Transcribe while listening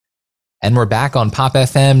And we're back on Pop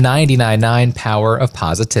FM 99.9 Power of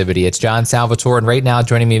Positivity. It's John Salvatore, and right now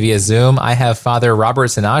joining me via Zoom, I have Father Robert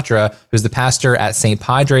Sinatra, who's the pastor at St.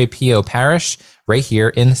 Padre Pio Parish right here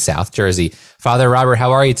in South Jersey. Father Robert,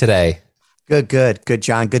 how are you today? Good,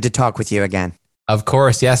 John. Good to talk with you again. Of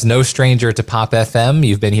course, yes, no stranger to Pop FM.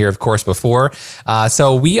 You've been here, of course, before.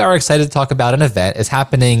 So we are excited to talk about an event. It's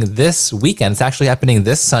happening this weekend. It's actually happening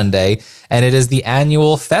this Sunday, and it is the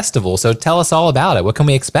annual festival. So tell us all about it. What can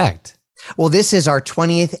we expect? Well, this is our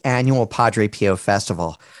 20th annual Padre Pio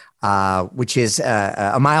Festival, which is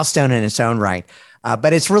a milestone in its own right.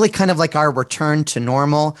 But it's really kind of like our return to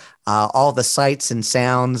normal. All the sights and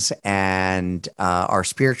sounds and our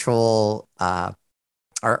spiritual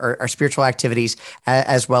our spiritual activities,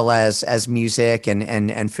 as well as music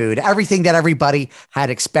and food, everything that everybody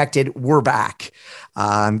had expected, we're back.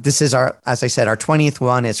 This is as I said, our 20th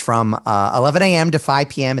one is from 11 a.m. to 5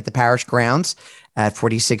 p.m. at the parish grounds at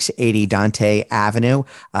 4680 Dante Avenue.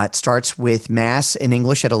 It starts with Mass in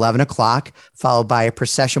English at 11 o'clock, followed by a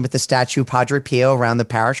procession with the statue Padre Pio around the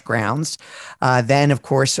parish grounds. Then, of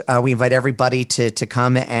course, we invite everybody to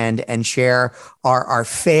come and share our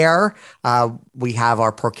fare. We have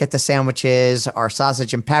our porchetta sandwiches, our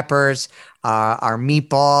sausage and peppers, our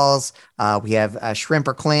meatballs. We have shrimp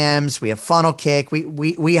or clams. We have funnel cake.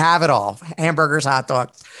 We have it all. Hamburgers, hot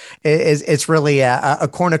dogs. It's really a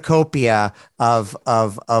cornucopia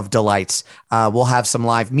of delights. We'll have some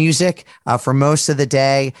live music for most of the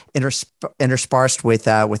day, interspersed with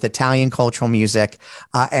Italian cultural music,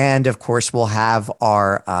 and of course we'll have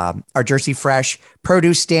our Jersey Fresh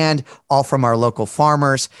produce stand, all from our local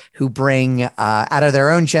farmers who bring out of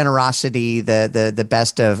their own generosity the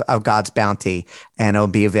best of God's bounty, and it'll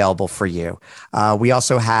be available for you. We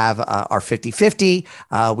also have our 50/50.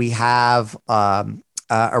 We have a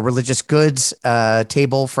religious goods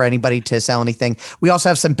table for anybody to sell anything. We also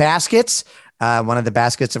have some baskets. One of the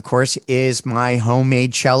baskets, of course, is my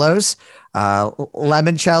homemade cellos,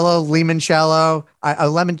 limoncello,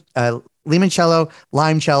 limoncello,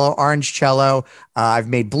 orange cello. I've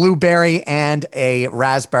made blueberry and a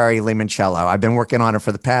raspberry limoncello. I've been working on it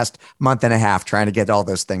for the past month and a half, trying to get all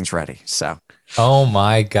those things ready. So, oh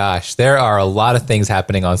my gosh, there are a lot of things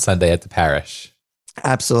happening on Sunday at the parish.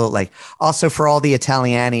 Absolutely. Also, for all the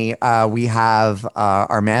Italiani, we have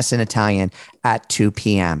our Mass in Italian at 2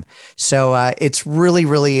 p.m. So it's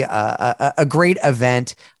really a great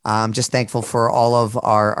event. I'm just thankful for all of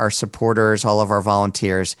our supporters, all of our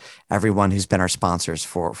volunteers, everyone who's been our sponsors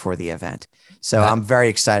for the event. So I'm very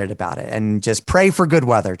excited about it. And just pray for good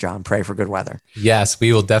weather, John. Pray for good weather. Yes,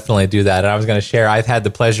 we will definitely do that. And I was going to share, I've had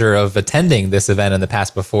the pleasure of attending this event in the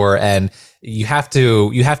past before, and you have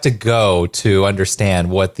to go to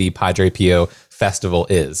understand what the Padre Pio Festival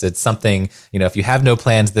is. It's something, if you have no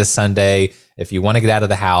plans this Sunday, if you want to get out of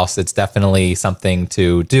the house, it's definitely something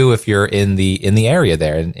to do if you're in the area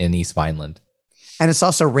there in East Vineland. And it's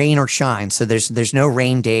also rain or shine. So there's no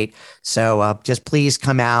rain date. So just please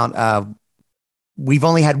come out. We've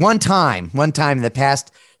only had one time in the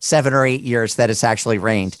past 7 or 8 years that it's actually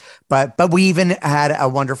rained, but we even had a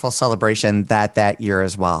wonderful celebration that year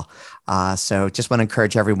as well. So just want to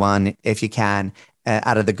encourage everyone, if you can,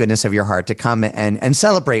 out of the goodness of your heart, to come and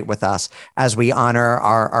celebrate with us as we honor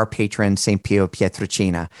our patron, St. Pio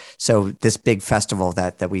Pietrelcina. So this big festival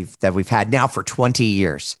that we've had now for 20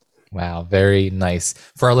 years. Wow, very nice.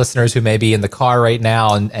 For our listeners who may be in the car right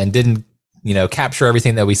now and didn't capture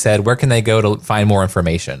everything that we said, where can they go to find more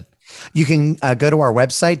information? You can go to our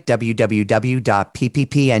website,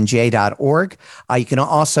 www.pppnj.org. You can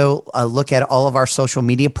also look at all of our social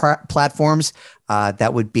media platforms.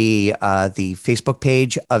 That would be the Facebook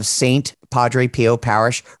page of St. Padre Pio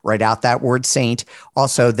Parish, write out that word saint.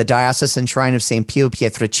 Also, the Diocesan Shrine of St. Pio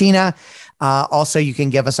Pietrelcina. Also, you can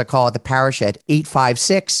give us a call at the parish at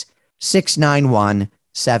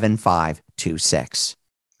 856-691-7526.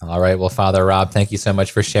 All right. Well, Father Rob, thank you so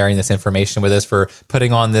much for sharing this information with us, for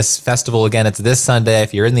putting on this festival. Again, it's this Sunday.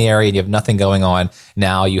 If you're in the area and you have nothing going on,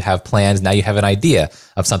 now you have plans. Now you have an idea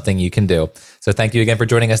of something you can do. So thank you again for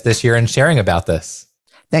joining us this year and sharing about this.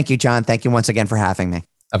 Thank you, John. Thank you once again for having me.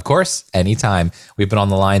 Of course, anytime. We've been on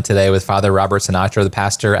the line today with Father Robert Sinatra, the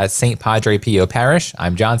pastor at St. Padre Pio Parish.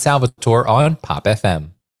 I'm John Salvatore on Pop FM.